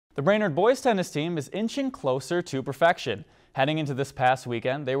The Brainerd boys tennis team is inching closer to perfection. Heading into this past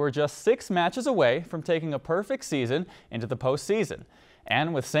weekend, they were just 6 matches away from taking a perfect season into the postseason.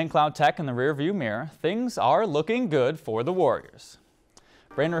 And with St. Cloud Tech in the rearview mirror, things are looking good for the Warriors.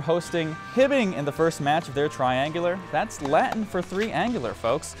 Brainerd hosting Hibbing in the first match of their triangular. That's Latin for 3 angular,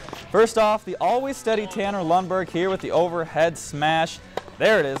 folks. First off, the always steady Tanner Lundberg here with the overhead smash.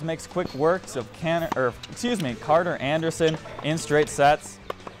 There it is, makes quick works of Carter Anderson in straight sets.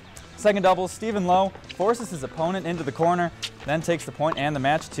 Second doubles, Stephen Lowe forces his opponent into the corner, then takes the point and the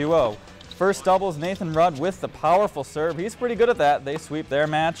match 2-0. First doubles, Nathan Rudd with the powerful serve. He's pretty good at that. They sweep their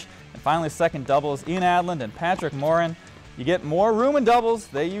match. And finally, second doubles, Ian Adland and Patrick Morin. You get more room in doubles.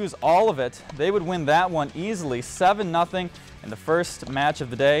 They use all of it. They would win that one easily, 7-0 in the first match of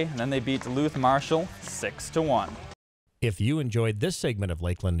the day, and then they beat Duluth Marshall 6-1. If you enjoyed this segment of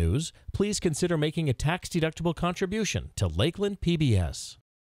Lakeland News, please consider making a tax-deductible contribution to Lakeland PBS.